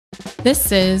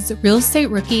This is Real Estate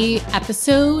Rookie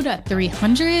episode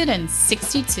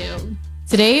 362.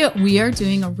 Today, we are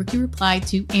doing a rookie reply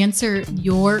to answer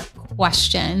your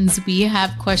questions. We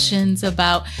have questions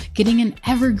about getting an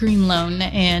evergreen loan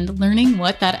and learning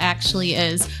what that actually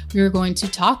is. We are going to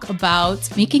talk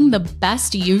about making the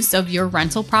best use of your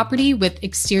rental property with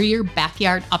exterior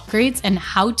backyard upgrades and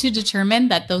how to determine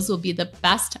that those will be the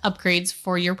best upgrades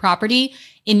for your property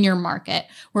in your market.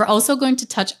 We're also going to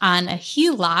touch on a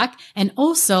HELOC and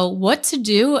also what to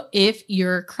do if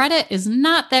your credit is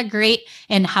not that great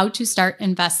and how to start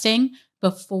investing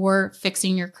before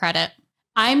fixing your credit.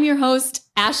 I'm your host,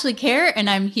 Ashley Kerr, and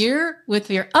I'm here with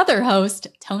your other host,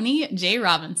 Tony J.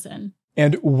 Robinson.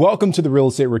 And welcome to the Real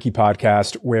Estate Rookie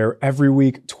Podcast, where every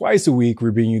week, twice a week,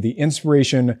 we're bringing you the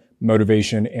inspiration,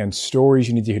 motivation, and stories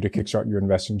you need to hear to kickstart your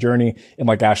investing journey. And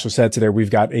like Ashley said today,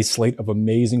 we've got a slate of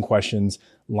amazing questions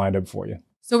lined up for you.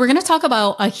 So we're going to talk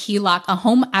about a HELOC, a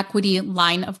home equity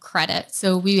line of credit.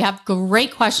 So we have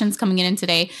great questions coming in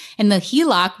today. And the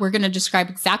HELOC, we're going to describe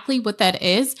exactly what that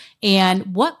is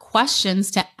and what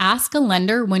questions to ask a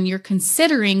lender when you're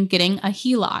considering getting a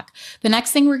HELOC. The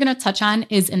next thing we're going to touch on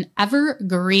is an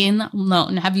evergreen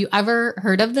loan. Have you ever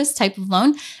heard of this type of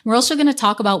loan? We're also going to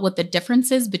talk about what the difference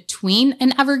is between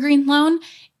an evergreen loan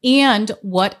and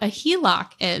what a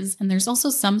HELOC is. And there's also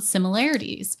some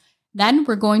similarities. Then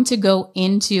we're going to go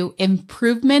into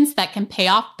improvements that can pay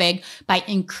off big by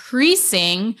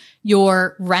increasing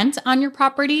your rent on your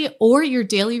property or your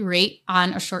daily rate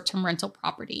on a short-term rental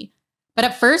property. But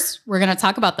at first, we're going to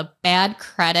talk about the bad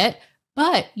credit,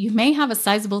 but you may have a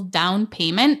sizable down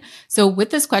payment. So with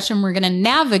this question, we're going to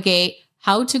navigate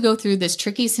how to go through this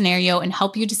tricky scenario and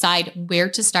help you decide where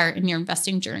to start in your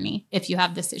investing journey if you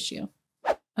have this issue.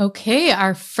 Okay,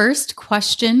 our first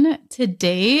question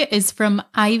today is from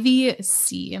Ivy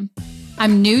C.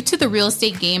 I'm new to the real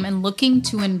estate game and looking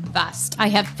to invest. I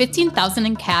have $15,000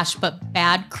 in cash, but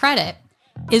bad credit.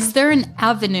 Is there an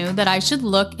avenue that I should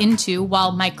look into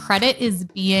while my credit is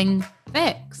being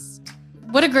fixed?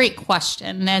 What a great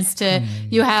question as to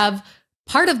you have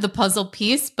part of the puzzle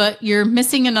piece, but you're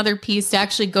missing another piece to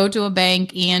actually go to a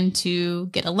bank and to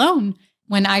get a loan.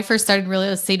 When I first started real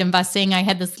estate investing, I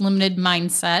had this limited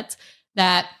mindset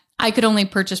that I could only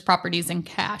purchase properties in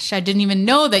cash. I didn't even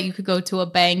know that you could go to a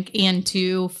bank and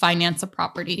to finance a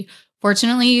property.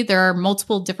 Fortunately, there are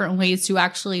multiple different ways to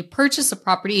actually purchase a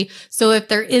property. So if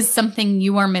there is something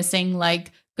you are missing,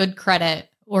 like good credit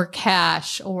or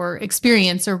cash or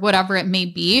experience or whatever it may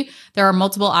be, there are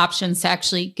multiple options to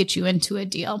actually get you into a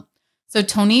deal. So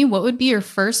Tony, what would be your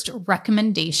first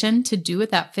recommendation to do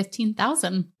with that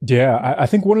 $15,000? Yeah, I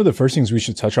think one of the first things we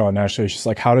should touch on, Ashley, is just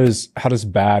like how does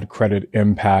bad credit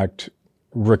impact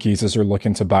rookies as they're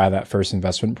looking to buy that first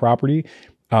investment property?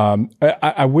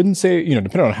 I wouldn't say,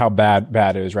 depending on how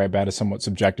bad is, right? Bad is somewhat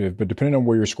subjective, but depending on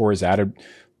where your score is at,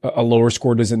 a lower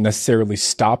score doesn't necessarily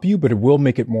stop you, but it will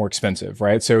make it more expensive,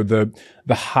 right? So the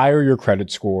higher your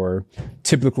credit score,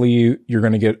 typically you're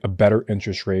going to get a better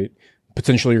interest rate.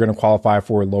 Potentially, you're going to qualify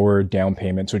for a lower down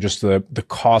payment. So just the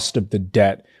cost of the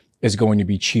debt is going to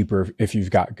be cheaper if you've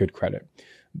got good credit.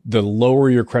 The lower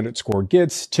your credit score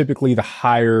gets, typically the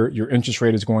higher your interest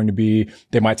rate is going to be.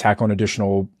 They might tack on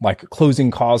additional like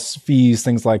closing costs, fees,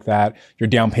 things like that. Your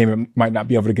down payment might not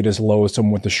be able to get as low as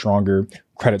someone with a stronger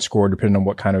credit score, depending on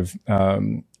what kind of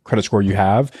credit score you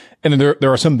have. And then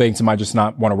there are some banks that might just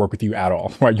not want to work with you at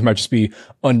all, right? You might just be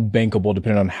unbankable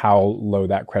depending on how low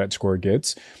that credit score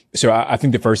gets. So I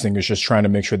think the first thing is just trying to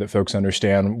make sure that folks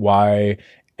understand why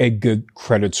a good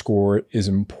credit score is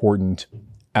important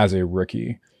as a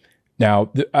rookie.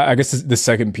 Now, I guess the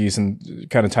second piece, and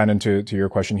kind of tying into your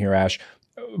question here, Ash,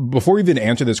 before we even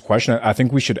answer this question, I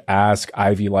think we should ask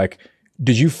Ivy,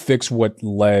 did you fix what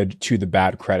led to the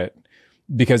bad credit?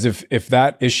 Because if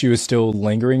that issue is still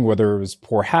lingering, whether it was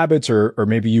poor habits or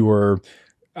maybe you were,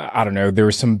 I don't know, there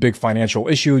was some big financial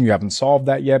issue and you haven't solved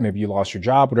that yet, maybe you lost your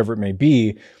job, whatever it may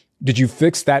be, did you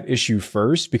fix that issue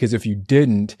first? Because if you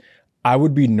didn't, I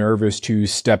would be nervous to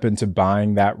step into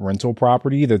buying that rental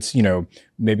property that's,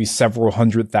 maybe several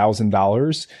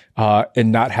 $100,000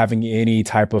 and not having any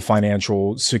type of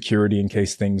financial security in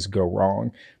case things go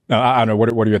wrong. I don't know.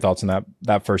 What are your thoughts on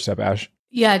that first step, Ash?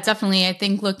 Yeah, definitely. I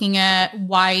think looking at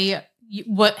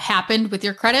what happened with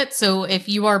your credit. So if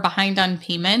you are behind on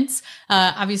payments,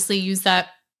 obviously use that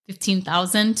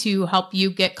 $15,000 to help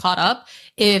you get caught up.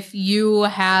 If you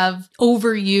have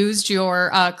overused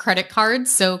your credit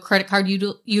cards, so credit card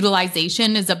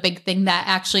utilization is a big thing that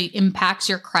actually impacts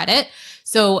your credit.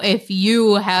 So if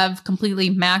you have completely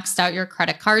maxed out your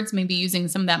credit cards, maybe using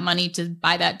some of that money to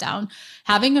buy that down,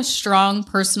 having a strong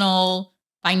personal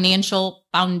financial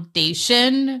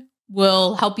foundation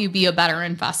will help you be a better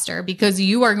investor, because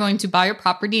you are going to buy a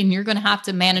property and you're going to have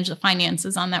to manage the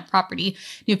finances on that property.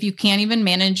 If you can't even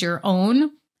manage your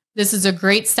own, this is a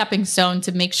great stepping stone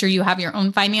to make sure you have your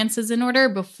own finances in order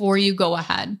before you go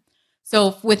ahead.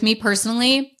 So with me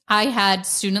personally, I had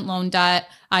student loan debt,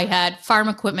 I had farm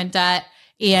equipment debt,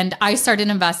 and I started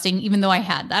investing even though I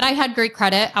had that. I had great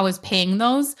credit, I was paying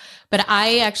those, but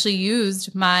I actually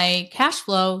used my cash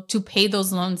flow to pay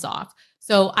those loans off.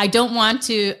 So I don't want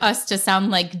us to sound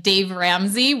like Dave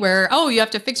Ramsey where, oh, you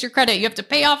have to fix your credit, you have to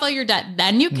pay off all your debt,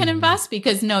 then you can invest,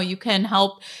 because no, you can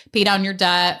help pay down your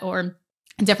debt or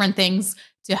different things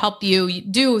to help you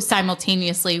do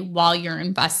simultaneously while you're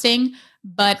investing.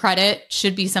 But credit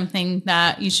should be something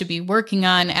that you should be working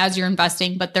on as you're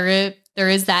investing. But there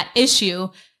is that issue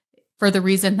for the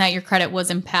reason that your credit was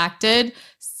impacted.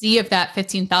 See if that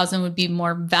 $15,000 would be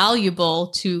more valuable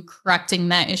to correcting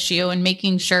that issue and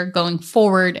making sure going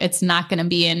forward it's not going to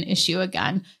be an issue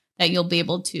again, that you'll be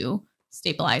able to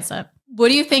stabilize it. What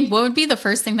do you think? What would be the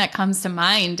first thing that comes to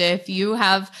mind if you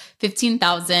have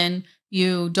 $15,000?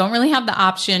 You don't really have the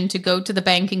option to go to the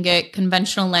bank and get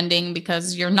conventional lending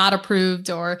because you're not approved,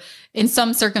 or in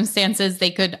some circumstances,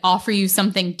 they could offer you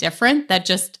something different that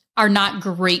just are not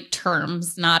great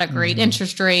terms, not a great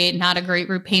interest rate, not a great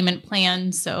repayment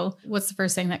plan. So what's the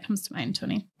first thing that comes to mind,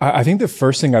 Tony? I think the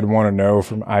first thing I'd want to know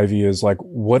from Ivy is like,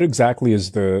 what exactly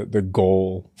is the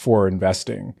goal for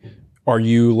investing? Are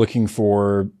you looking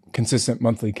for consistent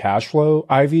monthly cash flow,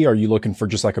 Ivy? Are you looking for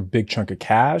just like a big chunk of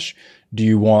cash? Do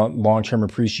you want long-term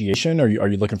appreciation? Are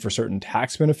you looking for certain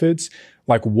tax benefits?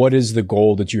 Like, what is the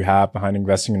goal that you have behind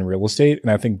investing in real estate?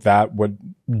 And I think that would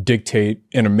dictate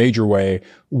in a major way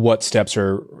what steps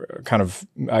are kind of,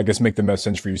 I guess, make the most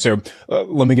sense for you. So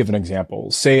let me give an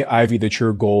example. Say, Ivy, that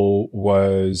your goal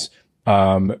was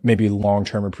maybe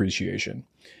long-term appreciation.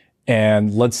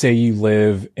 And let's say you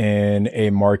live in a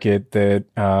market that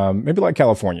maybe like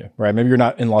California, right? Maybe you're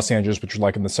not in Los Angeles, but you're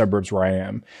like in the suburbs where I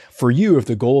am. For you, if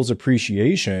the goal is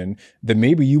appreciation, then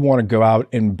maybe you want to go out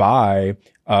and buy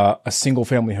a single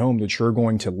family home that you're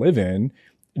going to live in,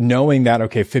 knowing that,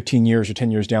 okay, 15 years or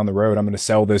 10 years down the road, I'm going to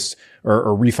sell this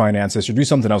or refinance this or do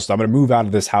something else. I'm going to move out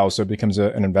of this house so it becomes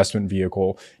an investment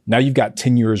vehicle. Now you've got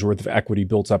 10 years worth of equity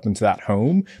built up into that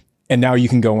home. And now you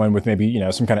can go in with maybe,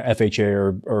 some kind of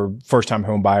FHA or first time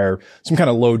home buyer, some kind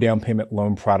of low down payment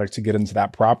loan product to get into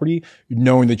that property,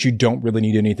 knowing that you don't really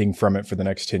need anything from it for the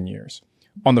next 10 years.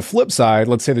 On the flip side,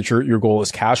 let's say that your goal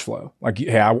is cash flow. Like,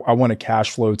 hey, I want a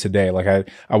cash flow today. Like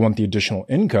I want the additional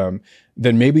income.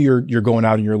 Then maybe you're going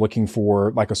out and you're looking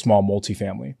for like a small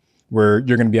multifamily, where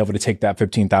you're going to be able to take that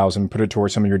 $15,000, put it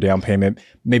towards some of your down payment,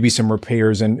 maybe some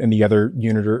repairs in the other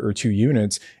unit or two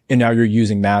units. And now you're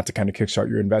using that to kind of kickstart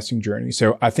your investing journey.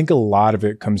 So I think a lot of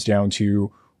it comes down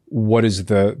to what is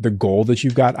the goal that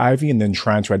you've got, Ivy, and then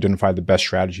trying to identify the best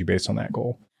strategy based on that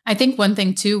goal. I think one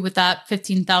thing too, with that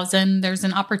 $15,000, there's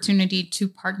an opportunity to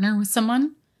partner with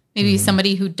someone. Maybe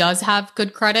somebody who does have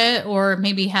good credit, or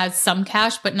maybe has some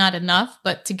cash, but not enough.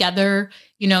 But together,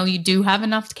 you do have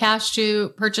enough cash to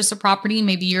purchase a property.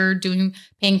 Maybe you're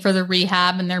paying for the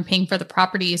rehab and they're paying for the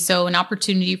property. So an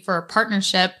opportunity for a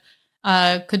partnership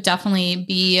could definitely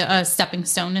be a stepping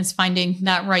stone, is finding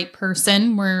that right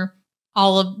person where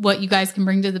all of what you guys can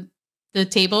bring to the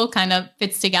table kind of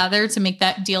fits together to make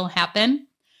that deal happen.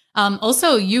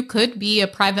 Also, you could be a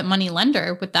private money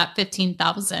lender with that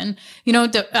 $15,000,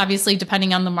 obviously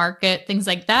depending on the market, things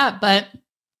like that. But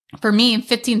for me,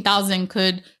 $15,000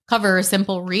 could cover a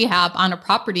simple rehab on a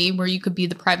property where you could be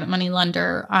the private money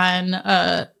lender on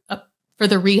for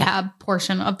the rehab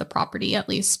portion of the property, at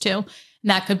least too. And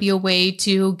that could be a way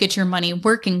to get your money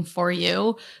working for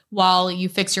you while you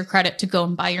fix your credit to go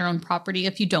and buy your own property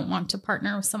if you don't want to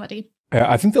partner with somebody.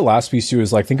 I think the last piece too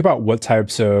is like, think about what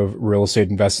types of real estate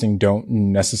investing don't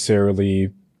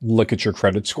necessarily look at your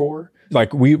credit score.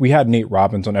 Like we had Nate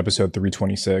Robbins on episode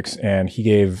 326, and he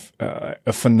gave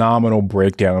a phenomenal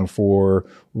breakdown for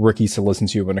rookies to listen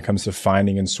to when it comes to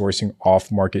finding and sourcing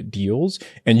off-market deals.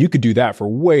 And you could do that for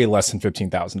way less than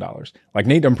 $15,000. Like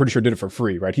Nate, I'm pretty sure did it for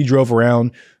free, right? He drove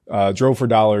around, drove for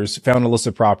dollars, found a list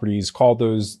of properties, called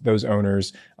those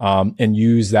owners, and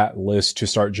used that list to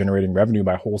start generating revenue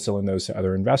by wholesaling those to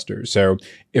other investors. So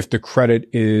if the credit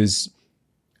is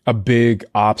a big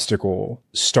obstacle,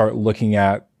 start looking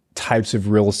at types of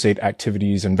real estate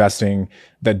activities, investing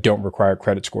that don't require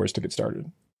credit scores to get started.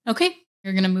 Okay,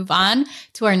 we're going to move on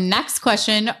to our next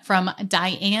question from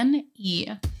Diane E.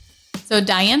 So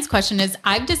Diane's question is,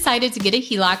 I've decided to get a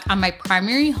HELOC on my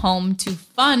primary home to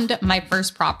fund my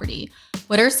first property.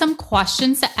 What are some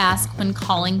questions to ask when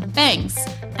calling banks?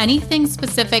 Anything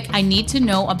specific I need to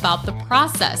know about the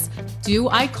process? Do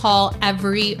I call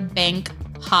every bank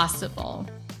possible?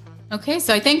 Okay,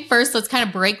 so I think first let's kind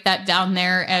of break that down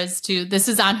there as to this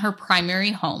is on her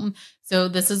primary home. So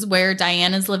this is where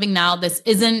Diane is living now. This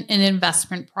isn't an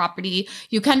investment property.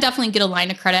 You can definitely get a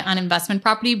line of credit on investment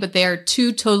property, but they are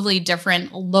two totally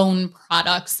different loan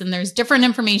products and there's different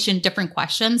information, different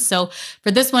questions. So for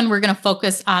this one, we're going to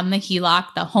focus on the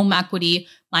HELOC, the home equity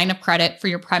line of credit for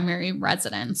your primary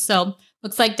residence. So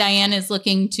looks like Diane is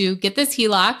looking to get this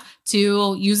HELOC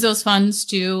to use those funds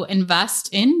to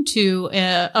invest into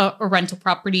a rental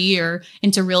property or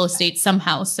into real estate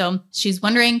somehow. So she's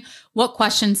wondering what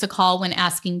questions to call when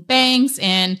asking banks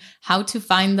and how to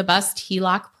find the best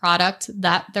HELOC product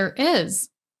that there is.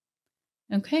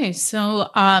 Okay, so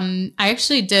I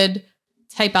actually did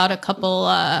type out a couple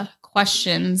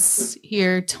questions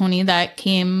here, Tony, that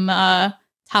came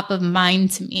top of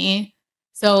mind to me.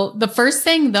 So the first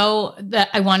thing, though, that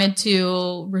I wanted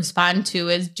to respond to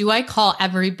is, do I call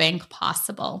every bank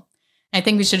possible? I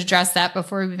think we should address that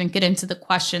before we even get into the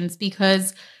questions,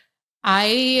 because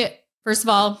first of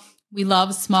all, we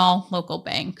love small local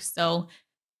banks. So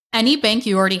any bank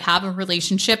you already have a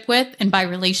relationship with, and by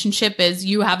relationship is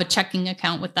you have a checking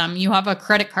account with them, you have a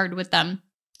credit card with them,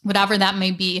 whatever that may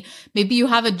be. Maybe you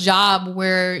have a job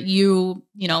where you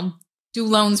do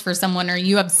loans for someone, or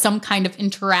you have some kind of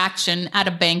interaction at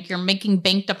a bank, you're making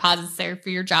bank deposits there for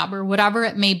your job or whatever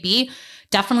it may be.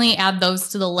 Definitely add those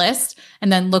to the list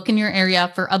and then look in your area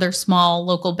for other small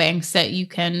local banks that you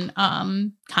can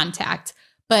contact.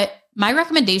 But my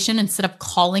recommendation, instead of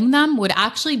calling them, would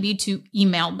actually be to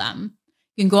email them.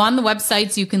 You can go on the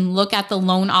websites, you can look at the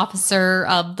loan officer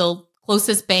of the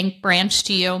closest bank branch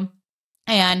to you.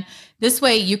 And this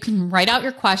way you can write out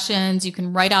your questions, you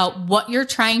can write out what you're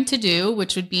trying to do,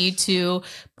 which would be to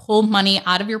pull money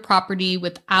out of your property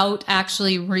without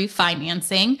actually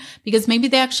refinancing, because maybe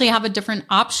they actually have a different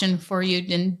option for you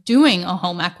than doing a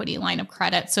home equity line of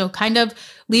credit. So kind of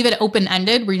leave it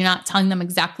open-ended where you're not telling them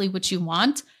exactly what you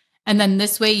want. And then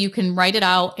this way you can write it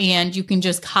out and you can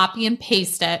just copy and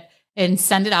paste it and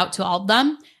send it out to all of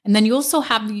them. And then you also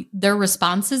have their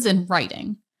responses in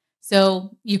writing.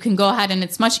 So you can go ahead and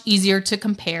it's much easier to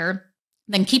compare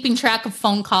than keeping track of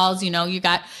phone calls. You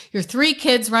got your 3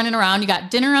 kids running around, you got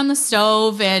dinner on the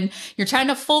stove and you're trying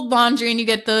to fold laundry and you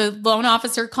get the loan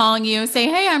officer calling you, say,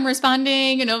 hey, I'm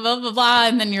responding, blah, blah, blah.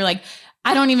 And then you're like,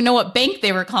 I don't even know what bank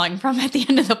they were calling from at the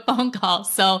end of the phone call.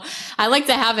 So I like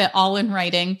to have it all in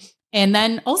writing. And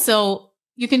then also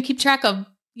you can keep track of,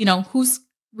 who's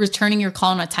returning your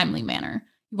call in a timely manner.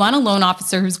 You want a loan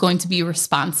officer who's going to be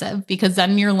responsive, because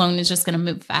then your loan is just going to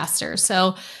move faster.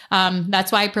 So that's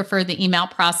why I prefer the email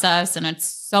process. And it's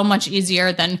so much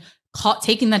easier than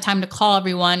taking the time to call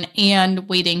everyone and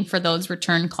waiting for those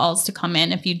return calls to come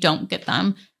in if you don't get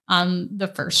them on the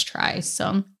first try.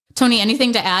 So Tony,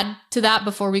 anything to add to that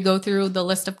before we go through the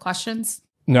list of questions?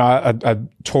 No, I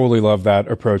totally love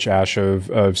that approach, Ash,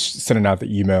 of sending out the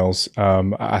emails.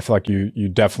 I feel like you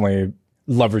definitely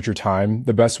leverage your time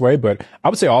the best way. But I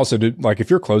would say also, if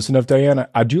you're close enough, Diane,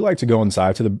 I do like to go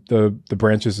inside to the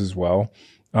branches as well.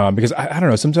 Because I don't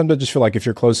know, sometimes I just feel like if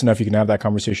you're close enough, you can have that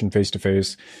conversation face to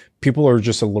face. People are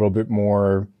just a little bit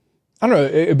more, I don't know,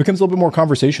 it becomes a little bit more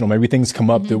conversational. Maybe things come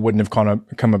up that wouldn't have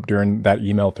come up during that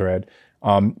email thread.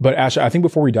 But Ash, I think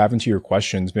before we dive into your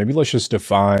questions, maybe let's just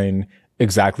define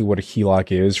exactly what a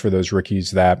HELOC is for those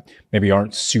rookies that maybe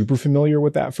aren't super familiar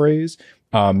with that phrase.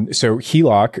 So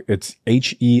HELOC, it's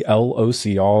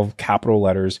HELOC, all capital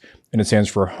letters, and it stands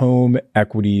for Home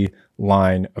Equity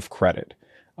Line of Credit.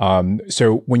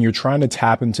 So when you're trying to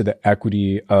tap into the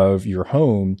equity of your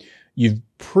home, you've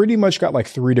pretty much got like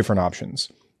 3 different options.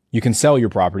 You can sell your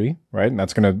property, right? And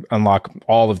that's going to unlock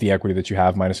all of the equity that you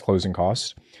have minus closing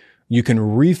costs. You can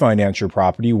refinance your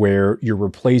property where you're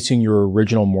replacing your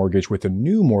original mortgage with a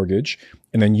new mortgage,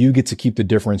 and then you get to keep the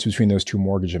difference between those 2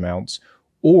 mortgage amounts.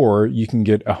 Or you can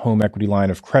get a home equity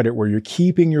line of credit where you're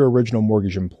keeping your original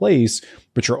mortgage in place,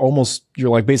 but you're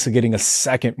like basically getting a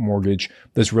second mortgage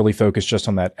that's really focused just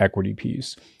on that equity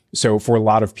piece. So for a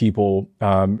lot of people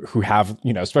who have,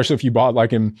 especially if you bought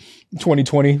like in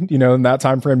 2020, in that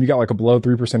time frame, you got like a below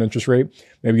 3% interest rate.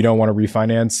 Maybe you don't want to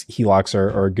refinance. HELOCs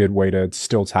are a good way to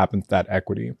still tap into that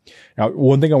equity. Now,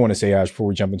 one thing I want to say, Ash, before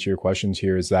we jump into your questions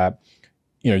here is that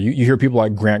you hear people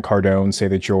like Grant Cardone say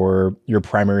that your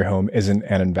primary home isn't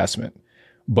an investment.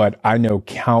 But I know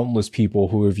countless people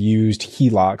who have used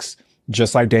HELOCs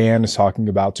just like Diane is talking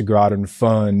about, to go out and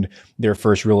fund their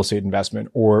first real estate investment.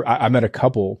 Or I met a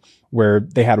couple where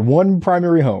they had one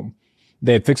primary home.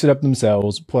 They had fixed it up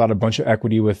themselves, pulled out a bunch of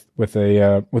equity with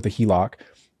a HELOC,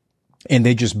 and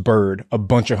they just bird a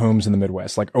bunch of homes in the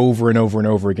Midwest, like over and over and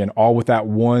over again, all with that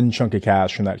one chunk of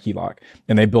cash from that HELOC.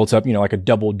 And they built up, like a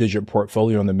double-digit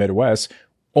portfolio in the Midwest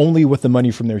only with the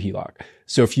money from their HELOC.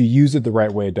 So if you use it the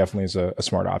right way, it definitely is a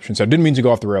smart option. So I didn't mean to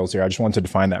go off the rails here. I just wanted to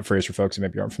define that phrase for folks who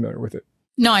maybe aren't familiar with it.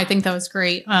 No, I think that was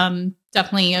great.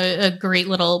 Definitely a great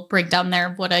little breakdown there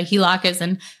of what a HELOC is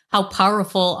and how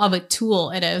powerful of a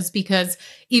tool it is, because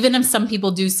even if some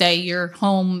people do say your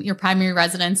home, your primary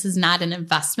residence is not an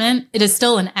investment, it is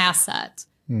still an asset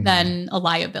than a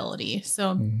liability.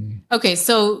 So, okay.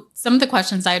 So some of the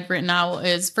questions I had written out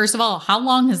is, first of all, how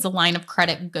long is the line of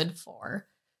credit good for?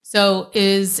 So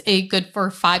is it good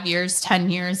for 5 years, 10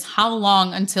 years? How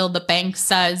long until the bank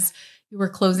says you were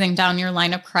closing down your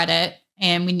line of credit?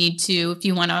 And we need to, if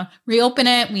you want to reopen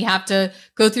it, we have to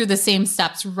go through the same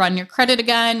steps, run your credit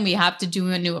again. We have to do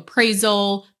a new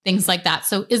appraisal, things like that.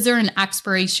 So is there an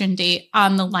expiration date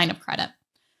on the line of credit?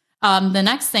 The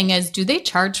next thing is, do they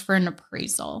charge for an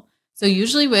appraisal? So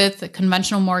usually with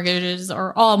conventional mortgages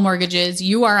or all mortgages,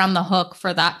 you are on the hook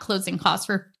for that closing cost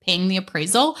for paying the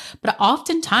appraisal. But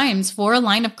oftentimes for a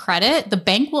line of credit, the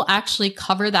bank will actually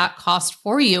cover that cost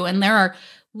for you. And there are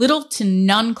little to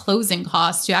none closing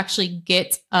costs to actually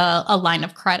get a line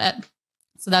of credit.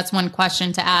 So that's one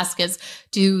question to ask is,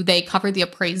 do they cover the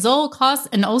appraisal costs?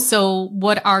 And also,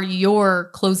 what are your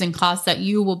closing costs that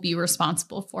you will be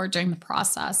responsible for during the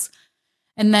process?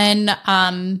 And then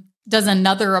does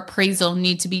another appraisal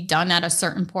need to be done at a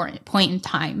certain point in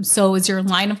time? So is your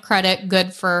line of credit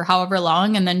good for however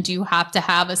long? And then do you have to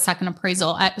have a second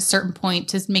appraisal at a certain point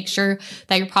to make sure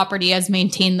that your property has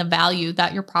maintained the value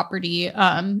that your property,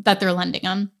 that they're lending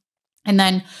on? And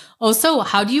then also,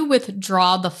 how do you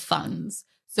withdraw the funds?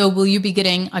 So will you be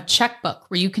getting a checkbook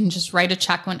where you can just write a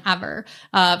check whenever?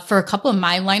 For a couple of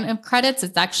my line of credits,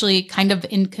 it's actually kind of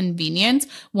inconvenient.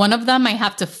 One of them, I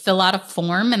have to fill out a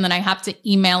form and then I have to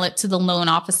email it to the loan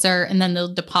officer and then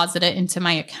they'll deposit it into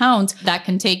my account. That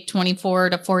can take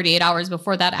 24 to 48 hours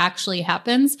before that actually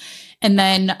happens. And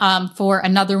then for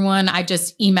another one, I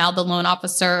just email the loan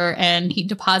officer and he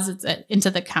deposits it into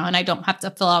the account. I don't have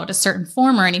to fill out a certain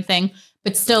form or anything.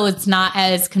 But still, it's not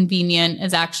as convenient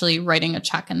as actually writing a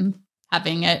check and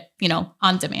having it,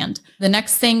 on demand. The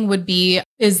next thing would be,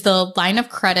 is the line of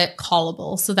credit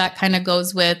callable? So that kind of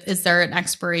goes with, is there an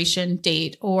expiration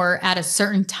date, or at a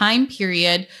certain time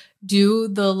period, do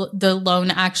the loan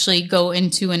actually go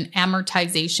into an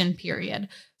amortization period?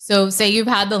 So say you've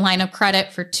had the line of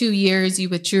credit for 2 years, you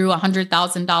withdrew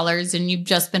 $100,000 and you've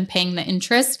just been paying the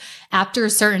interest. After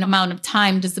a certain amount of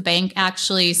time, does the bank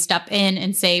actually step in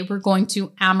and say, we're going to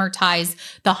amortize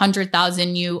the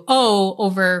 $100,000 you owe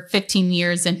over 15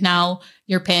 years and now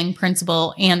you're paying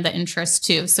principal and the interest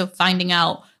too? So finding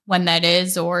out when that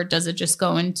is, or does it just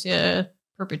go into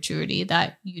perpetuity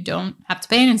that you don't have to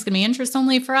pay and it's going to be interest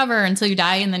only forever until you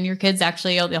die and then your kids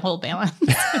actually owe the whole balance?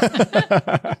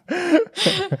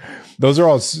 Those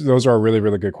are really,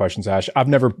 really good questions, Ash. I've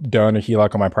never done a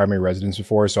HELOC on my primary residence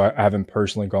before, so I haven't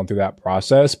personally gone through that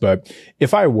process. But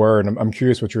if I were, and I'm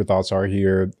curious what your thoughts are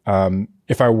here,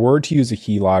 if I were to use a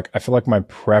HELOC, I feel like my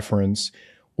preference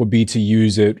would be to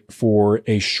use it for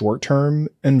a short-term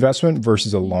investment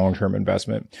versus a long-term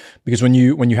investment. Because when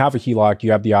you have a HELOC,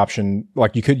 you have the option,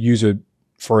 like you could use it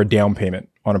for a down payment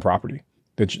on a property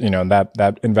that,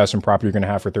 that investment property you're going to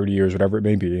have for 30 years, whatever it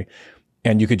may be.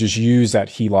 And you could just use that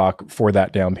HELOC for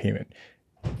that down payment.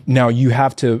 Now you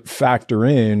have to factor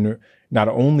in not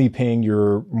only paying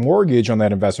your mortgage on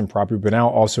that investment property, but now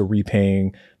also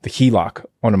repaying the HELOC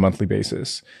on a monthly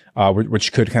basis,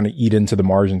 which could kind of eat into the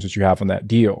margins that you have on that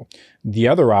deal. The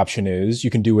other option is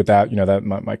you can do with that, that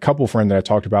my couple friend that I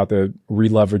talked about that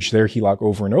re-leverage their HELOC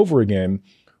over and over again,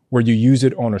 where you use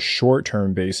it on a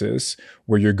short-term basis,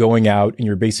 where you're going out and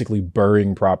you're basically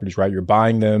burying properties, right? You're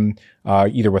buying them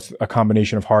either with a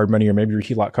combination of hard money, or maybe your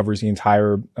HELOC covers the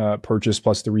entire purchase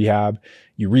plus the rehab.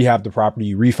 You rehab the property,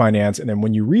 you refinance, and then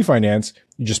when you refinance,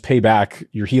 you just pay back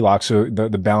your HELOC so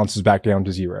the balance is back down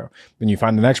to zero. Then you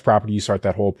find the next property, you start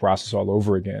that whole process all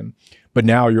over again. But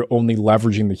now you're only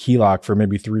leveraging the HELOC for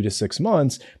maybe 3 to 6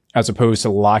 months, as opposed to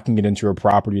locking it into a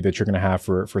property that you're going to have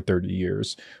for 30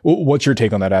 years. What's your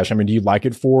take on that, Ash? I mean, do you like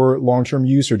it for long-term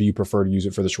use, or do you prefer to use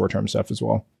it for the short-term stuff as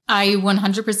well? I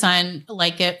 100%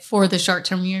 like it for the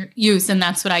short-term use, and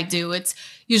that's what I do. It's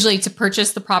usually to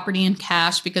purchase the property in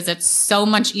cash because it's so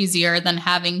much easier than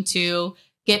having to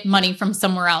get money from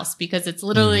somewhere else, because it's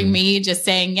literally me just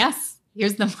saying, yes,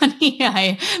 here's the money,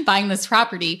 I'm buying this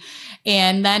property.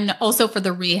 And then also for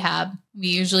the rehab, we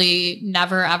usually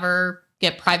never ever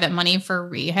get private money for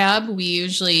rehab. We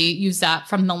usually use that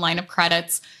from the line of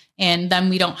credits. And then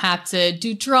we don't have to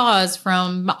do draws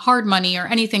from hard money or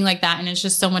anything like that. And it's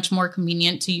just so much more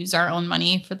convenient to use our own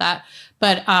money for that.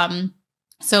 But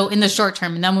so in the short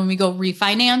term, and then when we go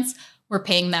refinance, we're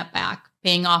paying that back,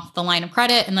 paying off the line of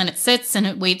credit, and then it sits and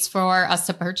it waits for us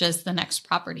to purchase the next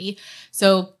property.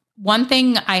 So one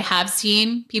thing I have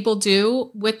seen people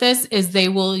do with this is they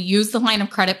will use the line of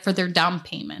credit for their down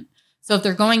payment. So if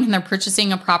they're going and they're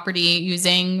purchasing a property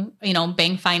using,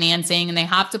 bank financing, and they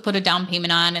have to put a down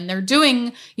payment on, and they're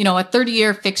doing, a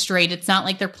 30-year fixed rate, it's not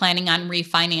like they're planning on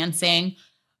refinancing.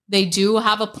 They do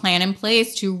have a plan in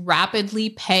place to rapidly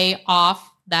pay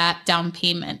off that down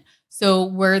payment. So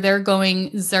where they're going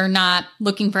is they're not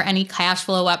looking for any cash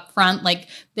flow up front. Like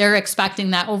they're expecting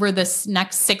that over this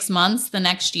next 6 months, the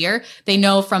next year, they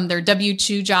know from their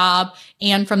W-2 job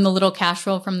and from the little cash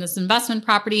flow from this investment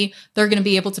property, they're going to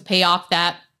be able to pay off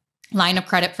that line of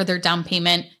credit for their down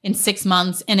payment in 6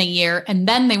 months, in a year, and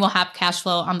then they will have cash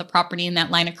flow on the property and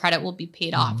that line of credit will be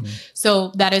paid off.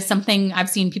 So that is something I've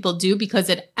seen people do because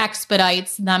it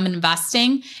expedites them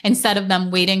investing instead of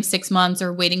them waiting 6 months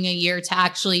or waiting a year to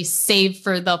actually save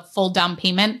for the full down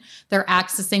payment. They're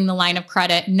accessing the line of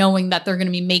credit, knowing that they're going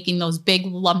to be making those big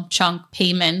lump chunk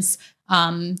payments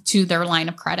to their line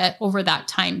of credit over that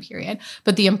time period.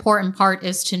 But the important part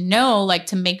is to know,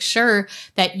 to make sure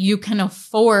that you can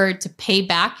afford to pay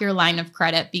back your line of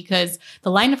credit, because the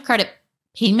line of credit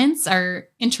payments are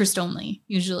interest only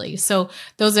usually. So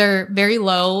those are very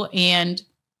low, and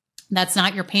that's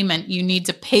not your payment. You need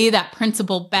to pay that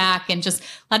principal back, and just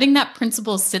letting that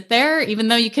principal sit there, even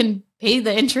though you can pay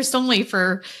the interest only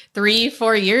for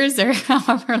 3-4 years or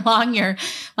however long your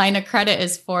line of credit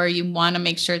is for, you want to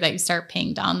make sure that you start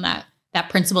paying down that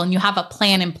principal, and you have a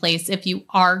plan in place if you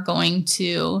are going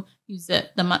to use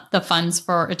the funds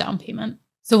for a down payment.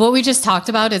 So what we just talked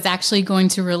about is actually going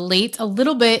to relate a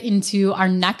little bit into our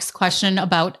next question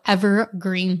about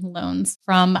evergreen loans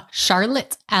from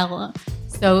Charlotte L.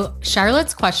 So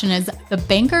Charlotte's question is, the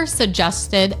banker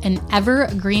suggested an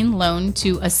evergreen loan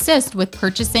to assist with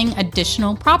purchasing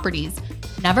additional properties.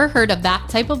 Never heard of that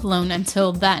type of loan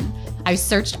until then. I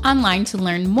searched online to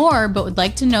learn more, but would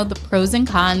like to know the pros and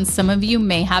cons some of you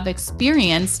may have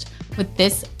experienced with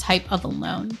this type of a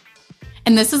loan.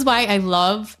 And this is why I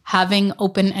love having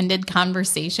open-ended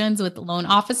conversations with loan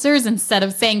officers. Instead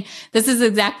of saying, this is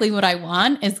exactly what I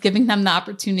want, is giving them the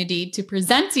opportunity to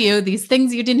present to you these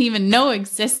things you didn't even know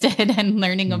existed and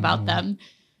learning about them.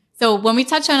 So when we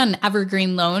touch on an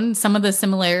evergreen loan, some of the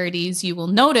similarities you will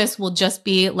notice will just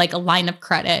be like a line of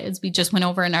credit, as we just went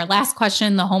over in our last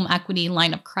question, the home equity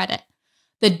line of credit.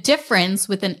 The difference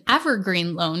with an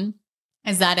evergreen loan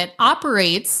is that it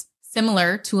operates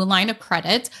similar to a line of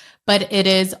credit, but it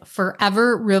is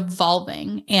forever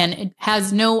revolving, and it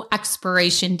has no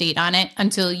expiration date on it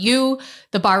until you,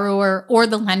 the borrower, or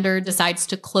the lender decides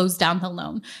to close down the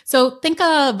loan. So think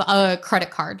of a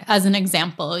credit card as an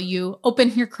example. You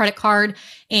open your credit card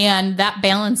and that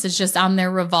balance is just on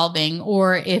there revolving.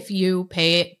 Or if you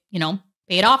pay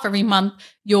it off every month,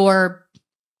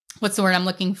 what's the word I'm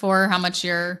looking for? How much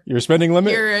your spending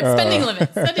limit? Your spending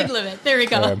limit. Spending limit. There we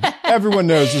go. Everyone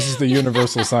knows this is the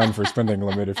universal sign for spending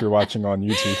limit if you're watching on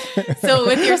YouTube. So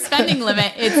with your spending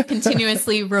limit, it's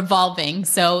continuously revolving.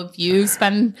 So if you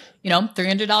spend,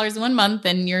 $300 in 1 month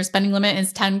and your spending limit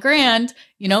is 10 grand,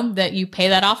 that you pay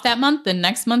that off that month, and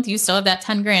next month you still have that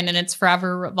 10 grand and it's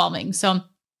forever revolving. So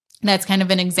that's kind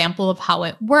of an example of how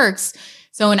it works.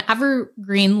 So an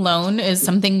evergreen loan is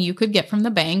something you could get from the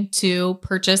bank to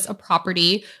purchase a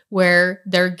property where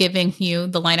they're giving you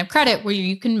the line of credit where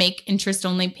you can make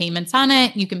interest-only payments on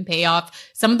it. You can pay off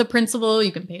some of the principal.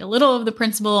 You can pay a little of the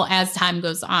principal as time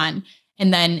goes on.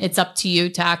 And then it's up to you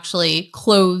to actually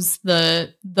close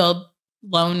the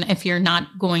loan if you're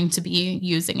not going to be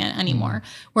using it anymore.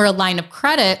 Where a line of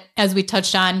credit, as we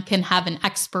touched on, can have an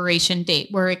expiration date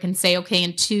where it can say, okay,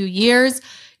 in 2 years,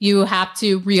 you have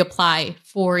to reapply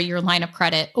for your line of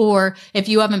credit. Or if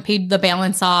you haven't paid the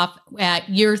balance off at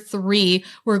year 3,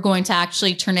 we're going to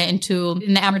actually turn it into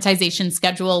an amortization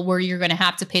schedule where you're going to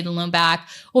have to pay the loan back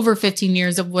over 15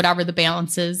 years of whatever the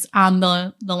balance is on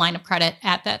the line of credit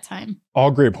at that time.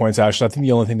 All great points, Ashley. I think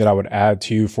the only thing that I would add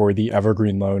to for the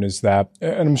evergreen loan is that,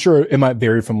 and I'm sure it might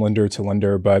vary from lender to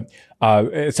lender, but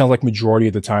it sounds like majority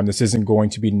of the time, this isn't going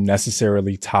to be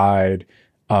necessarily tied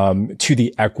to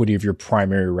the equity of your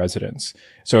primary residence.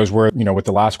 So as we're, with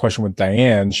the last question with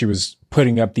Diane, she was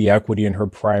putting up the equity in her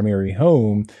primary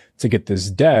home to get this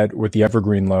debt. With the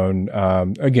evergreen loan,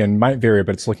 again, might vary,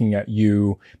 but it's looking at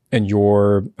you and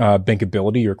your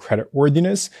bankability, your credit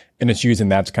worthiness, and it's using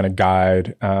that to kind of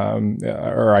guide,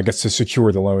 or I guess to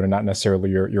secure the loan and not necessarily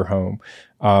your home.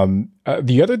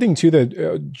 The other thing too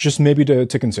that just maybe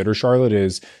to consider, Charlotte,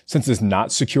 is since it's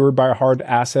not secured by a hard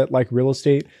asset like real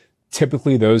estate,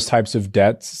 typically those types of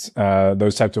debts,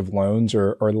 those types of loans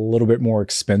are a little bit more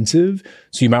expensive.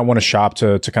 So you might want to shop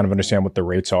to kind of understand what the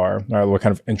rates are, or what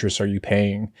kind of interest are you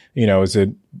paying? Is it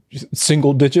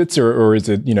single digits or is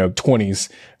it, 20s?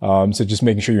 So just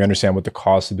making sure you understand what the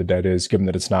cost of the debt is, given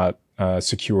that it's not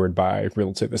secured by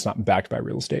real estate, that's not backed by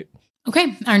real estate.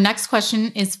 Okay. Our next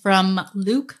question is from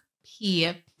Luke P.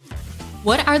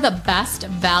 What are the best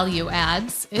value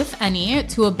adds, if any,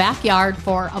 to a backyard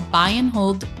for a buy and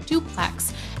hold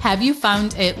duplex? Have you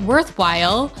found it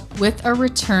worthwhile with a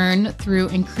return through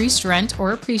increased rent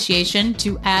or appreciation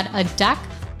to add a deck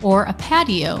or a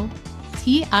patio?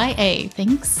 TIA,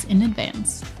 thanks in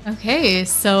advance. Okay,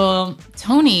 so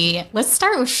Tony, let's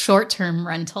start with short-term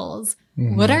rentals.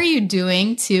 Mm-hmm. What are you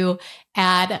doing to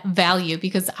add value?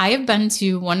 Because I have been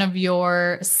to one of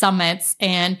your summits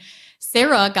and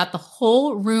Sarah got the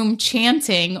whole room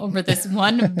chanting over this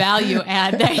one value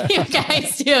add that you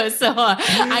guys do. So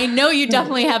I know you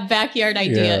definitely have backyard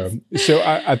ideas. Yeah. So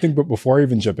I think, but before I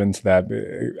even jump into that,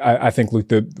 I think, Luke,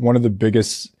 one of the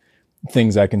biggest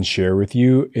things I can share with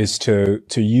you is to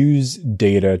use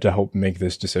data to help make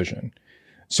this decision.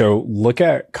 So look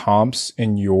at comps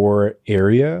in your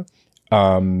area,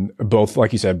 both,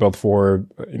 like you said, both for,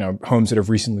 homes that have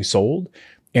recently sold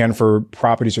and for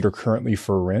properties that are currently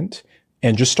for rent.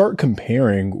 And just start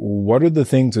comparing what are the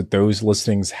things that those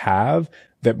listings have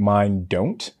that mine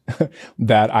don't,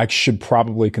 that I should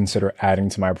probably consider adding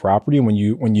to my property. And when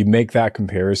you make that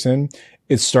comparison,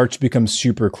 it starts to become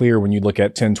super clear when you look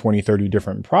at 10, 20, 30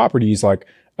 different properties, like,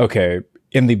 okay,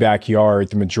 in the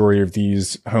backyard, the majority of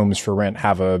these homes for rent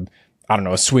have a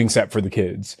swing set for the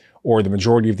kids, or the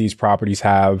majority of these properties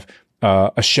have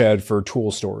a shed for tool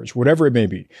storage, whatever it may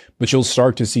be. But you'll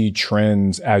start to see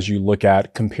trends as you look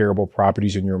at comparable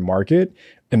properties in your market.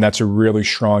 And that's a really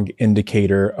strong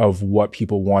indicator of what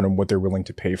people want and what they're willing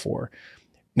to pay for.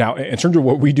 Now, in terms of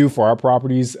what we do for our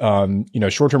properties,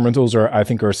 short-term rentals are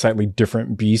a slightly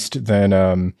different beast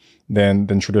than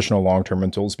traditional long-term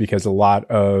rentals, because a lot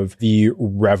of the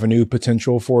revenue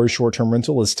potential for a short-term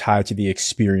rental is tied to the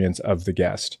experience of the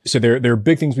guest. So there are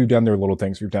big things we've done. There are little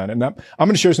things we've done. And I'm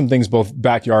going to share some things, both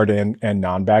backyard and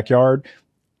non-backyard.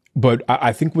 But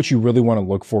I think what you really want to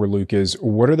look for, Luke, is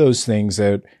what are those things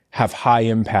that have high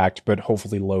impact, but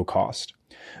hopefully low cost.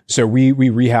 So we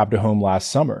rehabbed a home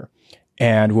last summer.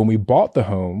 And when we bought the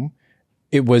home,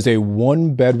 it was a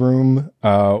 1-bedroom,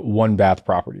 1-bath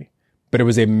property, but it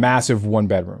was a massive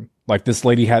 1-bedroom. Like, this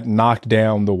lady had knocked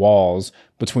down the walls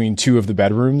between 2 of the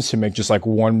bedrooms to make just like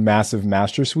one massive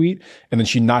master suite. And then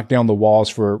she knocked down the walls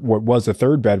for what was a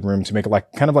 3rd bedroom to make it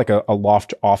like kind of like a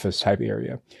loft office type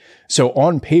area. So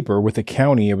on paper with the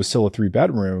county, it was still a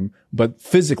 3-bedroom, but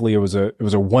physically it was a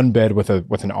 1-bed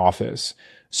with an office.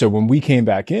 So when we came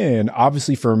back in,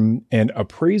 obviously from an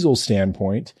appraisal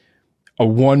standpoint, a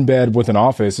 1-bed with an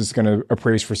office is going to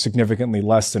appraise for significantly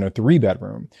less than a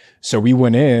 3-bedroom. So we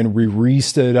went in, we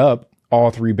re-stood up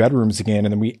all 3 bedrooms again,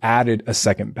 and then we added a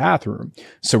 2nd bathroom.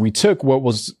 So we took what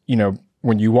was,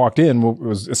 when you walked in, what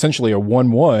was essentially a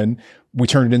 1-1, we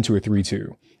turned it into a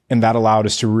 3-2. And that allowed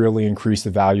us to really increase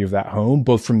the value of that home,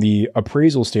 both from the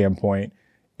appraisal standpoint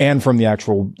and from the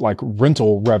actual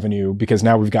rental revenue, because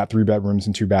now we've got 3 bedrooms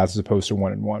and 2 baths as opposed to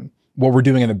 1 and 1. What we're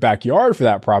doing in the backyard for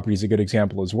that property is a good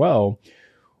example as well.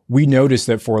 We noticed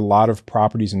that for a lot of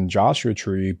properties in Joshua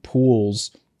Tree,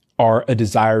 pools are a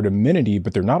desired amenity,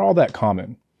 but they're not all that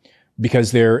common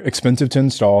because they're expensive to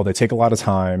install. They take a lot of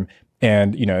time.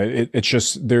 And, it's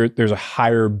just there's a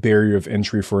higher barrier of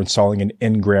entry for installing an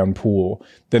in-ground pool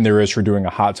than there is for doing a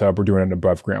hot tub or doing an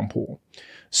above-ground pool.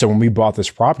 So when we bought this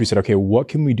property, we said, okay, what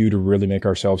can we do to really make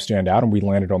ourselves stand out? And we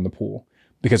landed on the pool,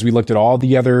 because we looked at all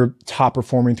the other top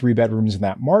performing 3-bedrooms in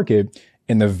that market,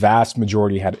 and the vast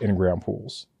majority had in-ground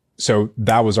pools. So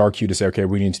that was our cue to say, okay,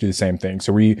 we need to do the same thing.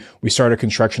 So we started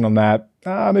construction on that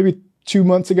maybe 2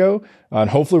 months ago, and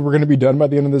hopefully we're going to be done by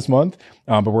the end of this month.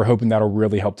 But we're hoping that'll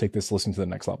really help take this listing to the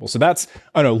next level. So that's,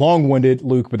 I know, long-winded,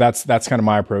 Luke, but that's kind of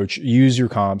my approach. Use your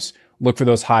comps, look for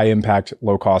those high impact,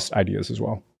 low cost ideas as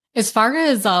well. As far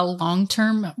as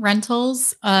long-term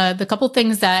rentals, the couple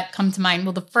things that come to mind,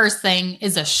 well, the first thing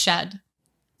is a shed.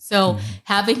 So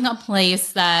having a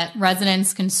place that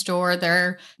residents can store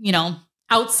their,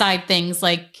 outside things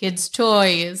like kids'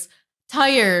 toys,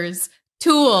 tires,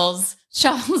 tools,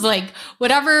 shelves, like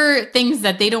whatever things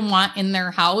that they don't want in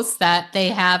their house that they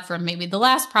have from maybe the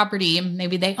last property.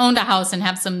 Maybe they owned a house and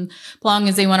have some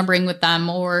belongings they want to bring with them,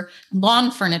 or lawn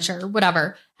furniture,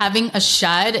 whatever. Having a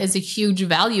shed is a huge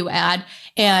value add.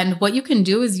 And what you can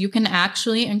do is you can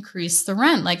actually increase the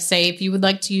rent. Like say, if you would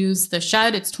like to use the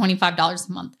shed, it's $25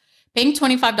 a month. Paying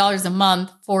 $25 a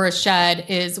month for a shed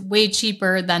is way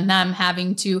cheaper than them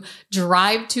having to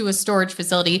drive to a storage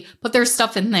facility, put their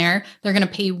stuff in there. They're going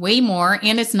to pay way more,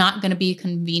 and it's not going to be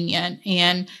convenient.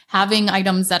 And having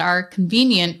items that are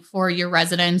convenient for your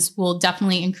residents will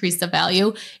definitely increase the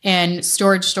value. And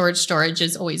storage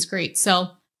is always great.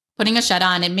 So putting a shed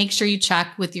on, and make sure you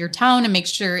check with your town and make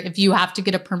sure if you have to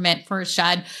get a permit for a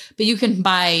shed, but you can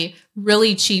buy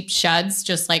really cheap sheds,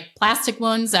 just like plastic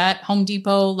ones at Home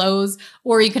Depot, Lowe's,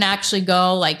 or you can actually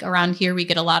go like around here, we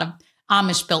get a lot of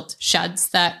Amish built sheds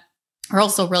that are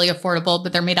also really affordable,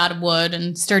 but they're made out of wood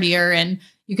and sturdier, and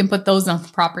you can put those on the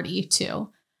property too.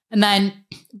 And then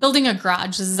building a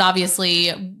garage, this is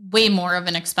obviously way more of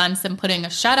an expense than putting a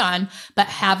shed on, but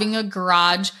having a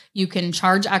garage, you can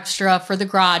charge extra for the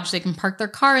garage. They can park their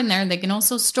car in there. They can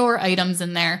also store items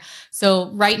in there.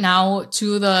 So right now,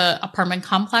 two of the apartment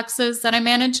complexes that I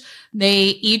manage, they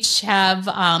each have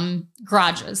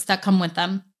garages that come with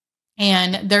them.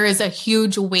 And there is a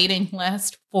huge waiting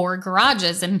list for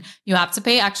garages, and you have to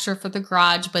pay extra for the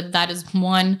garage. But that is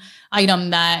one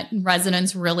item that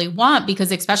residents really want,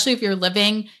 because especially if you're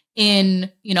living in,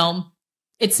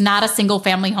 it's not a single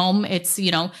family home, it's,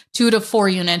 2 to 4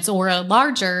 units or a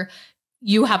larger,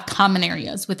 you have common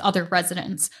areas with other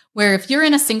residents. Where if you're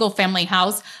in a single family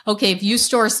house, okay, if you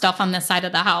store stuff on the side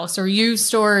of the house, or you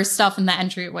store stuff in the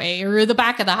entryway or the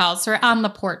back of the house or on the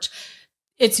porch,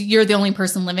 you're the only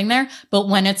person living there. But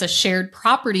when it's a shared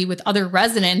property with other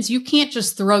residents, you can't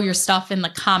just throw your stuff in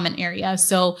the common area.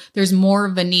 So there's more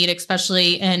of a need,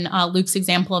 especially in Luke's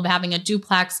example of having a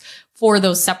duplex, for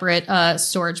those separate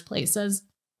storage places.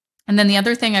 And then the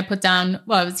other thing I put down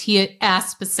was he asked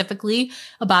specifically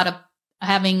about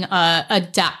having a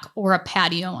deck or a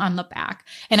patio on the back.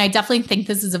 And I definitely think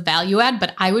this is a value add,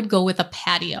 but I would go with a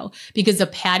patio, because a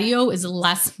patio is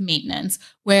less maintenance,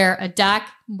 where a deck,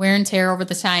 wear and tear over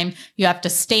the time, you have to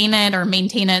stain it or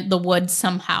maintain it, the wood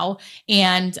somehow.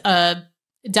 And a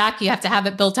deck, you have to have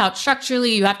it built out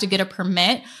structurally. You have to get a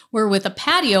permit, where with a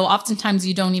patio, oftentimes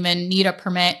you don't even need a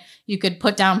permit. You could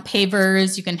put down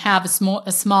pavers. You can have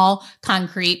a small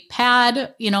concrete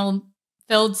pad,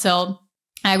 filled. So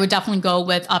I would definitely go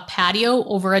with a patio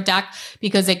over a deck,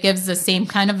 because it gives the same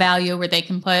kind of value, where they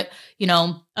can put,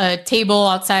 a table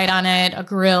outside on it, a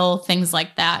grill, things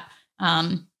like that.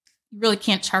 You really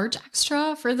can't charge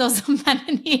extra for those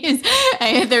amenities.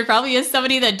 There probably is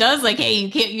somebody that does, like, hey,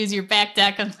 you can't use your back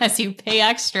deck unless you pay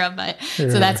extra. But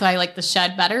sure. So that's why I like the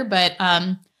shed better. But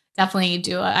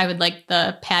definitely I would like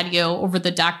the patio over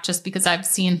the deck, just because I've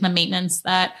seen the maintenance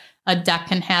that a deck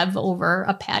can have over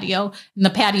a patio. And the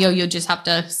patio, you just have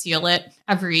to seal it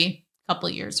every couple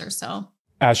of years or so.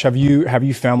 Ash, have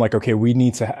you found like, okay, we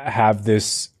need to have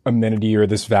this amenity or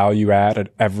this value add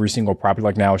at every single property?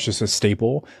 Like now it's just a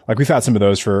staple. Like we've had some of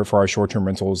those for our short-term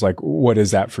rentals. Like what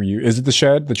is that for you? Is it the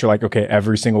shed that you're like, okay,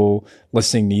 every single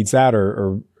listing needs that,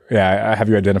 or have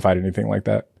you identified anything like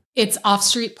that? It's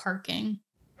off-street parking.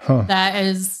 Huh.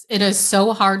 It is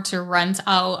so hard to rent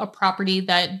out a property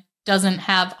that doesn't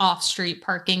have off-street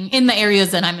parking in the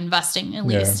areas that I'm investing, at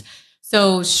least.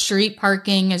 So street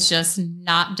parking is just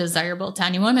not desirable to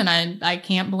anyone, and I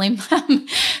can't blame them.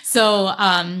 So,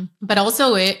 but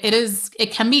also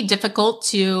it can be difficult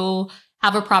to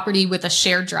have a property with a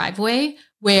shared driveway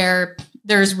where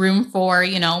there's room for,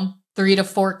 3 to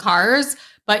 4 cars,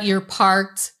 but you're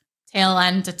parked tail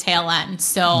end to tail end.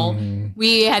 So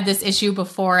we had this issue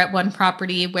before at one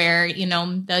property where,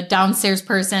 the downstairs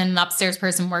person, the upstairs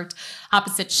person worked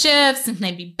opposite shifts, and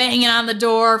they'd be banging on the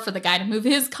door for the guy to move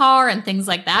his car and things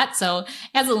like that. So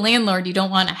as a landlord, you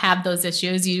don't want to have those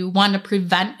issues. You want to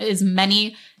prevent as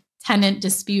many tenant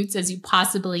disputes as you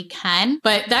possibly can.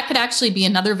 But that could actually be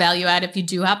another value add if you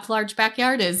do have a large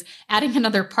backyard, is adding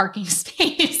another parking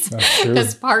space,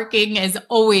 because parking is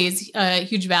always a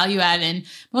huge value add. And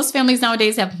most families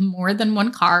nowadays have more than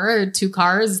 1 car or 2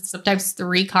 cars, sometimes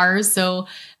 3 cars. So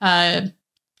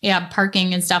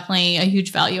parking is definitely a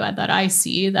huge value add that I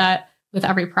see that with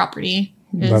every property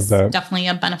is definitely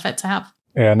a benefit to have.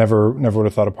 Yeah, I never would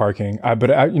have thought of parking. But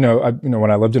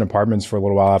when I lived in apartments for a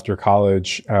little while after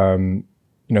college, some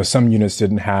units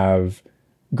didn't have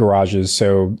garages.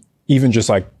 So even just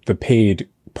like the paid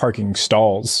parking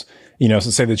stalls, so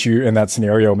say that you, in that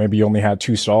scenario, maybe you only had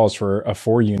 2 stalls for a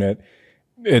 4 unit.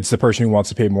 it's the person who wants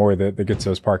to pay more that gets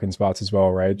those parking spots as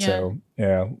well, right? Yeah. So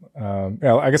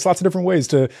I guess lots of different ways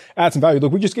to add some value.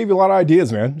 Look, we just gave you a lot of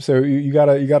ideas, man. So you got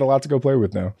a lot to go play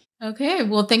with now. Okay.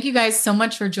 Well, thank you guys so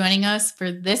much for joining us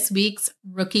for this week's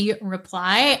Rookie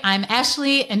Reply. I'm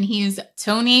Ashley and he's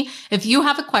Tony. If you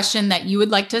have a question that you would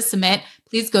like to submit,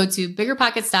 please go to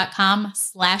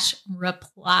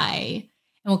biggerpockets.com/reply.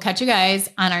 And we'll catch you guys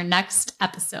on our next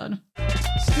episode.